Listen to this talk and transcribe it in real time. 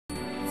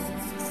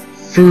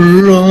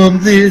From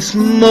this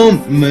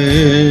moment,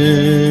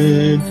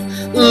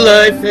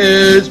 life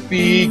has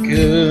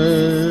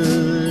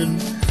begun.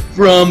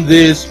 From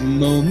this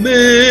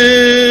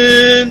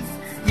moment,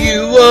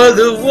 you are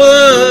the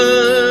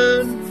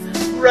one.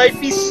 Right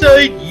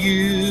beside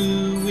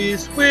you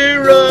is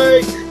where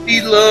I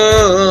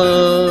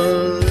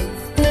belong.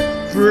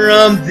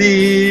 From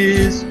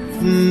this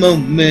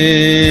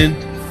moment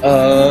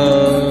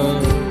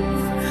on,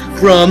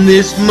 from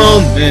this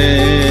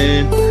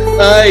moment,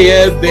 I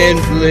have been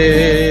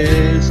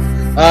blessed.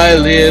 I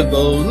live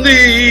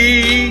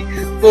only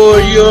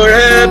for your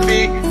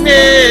happiness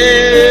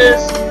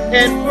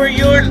and for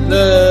your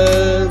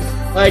love.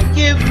 I'd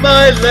give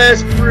my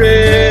last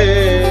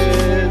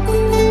breath.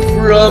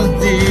 From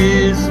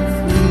this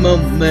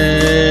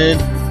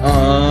moment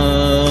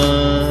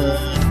on,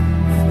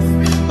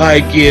 I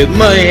give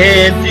my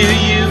hand to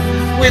you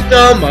with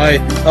all my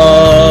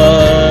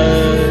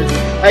heart.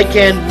 I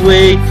can't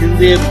wait to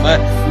live my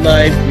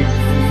life with you.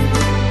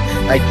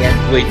 I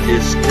can't wait to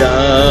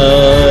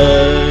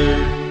start.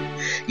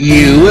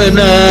 You and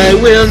I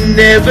will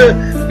never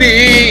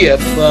be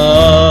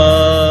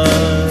apart.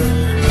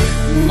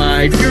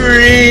 My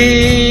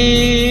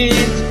dreams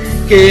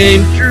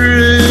came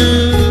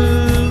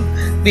true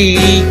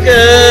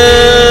because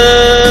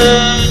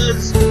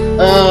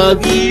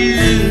of you.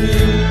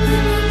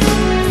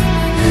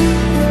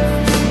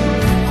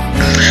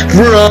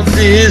 From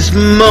this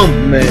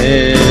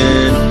moment,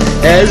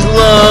 as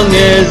long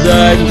as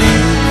I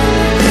live,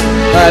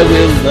 I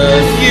will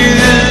love you.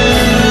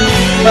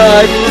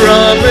 I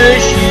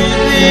promise you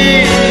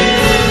this.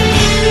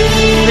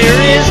 There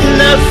is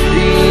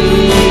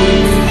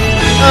nothing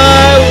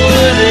I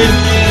wouldn't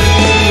do.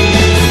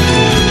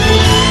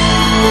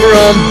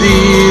 From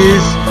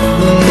this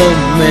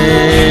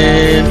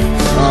moment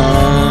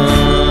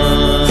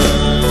on,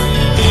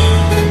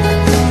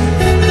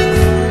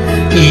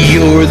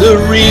 you're the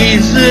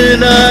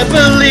reason I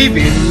believe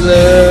in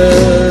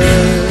love,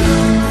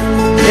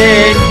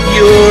 and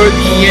you're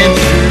the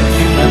answer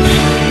to my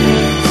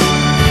dreams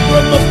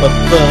from up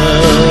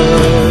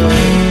above.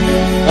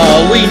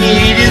 All we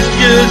need is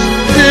just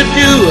the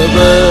two of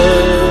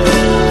us.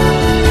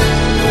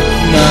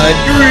 My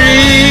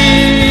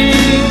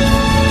dream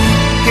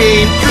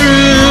came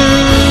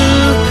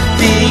true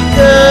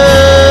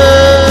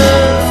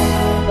because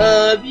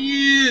of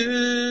you.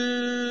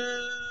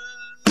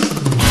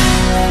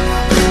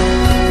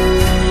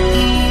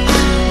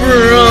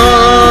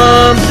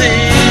 From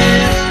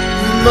this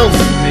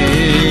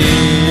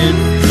moment,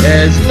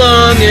 as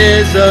long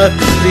as I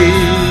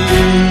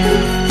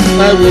live,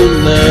 I will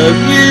love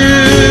you.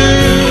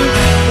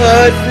 I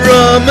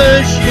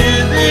promise you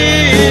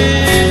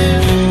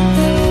this.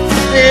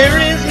 There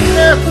is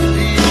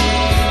nothing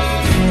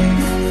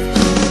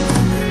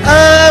I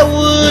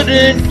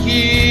wouldn't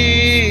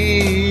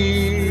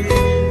give.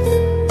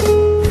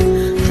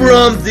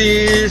 From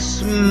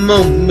this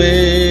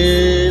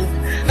moment,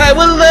 I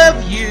will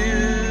love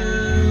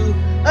you.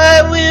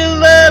 I will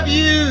love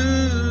you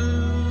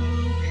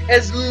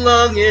as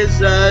long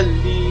as I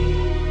live.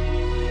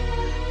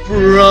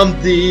 From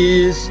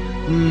this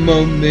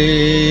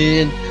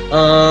moment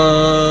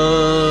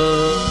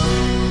on.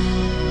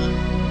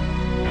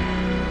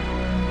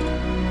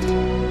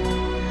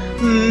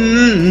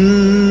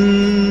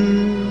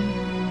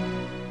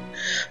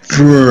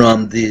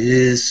 From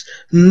this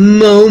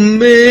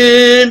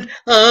moment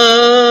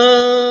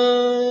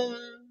on,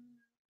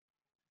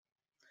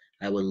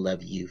 I will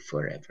love you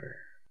forever.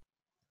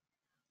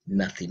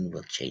 Nothing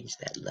will change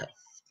that love.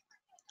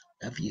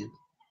 Love you.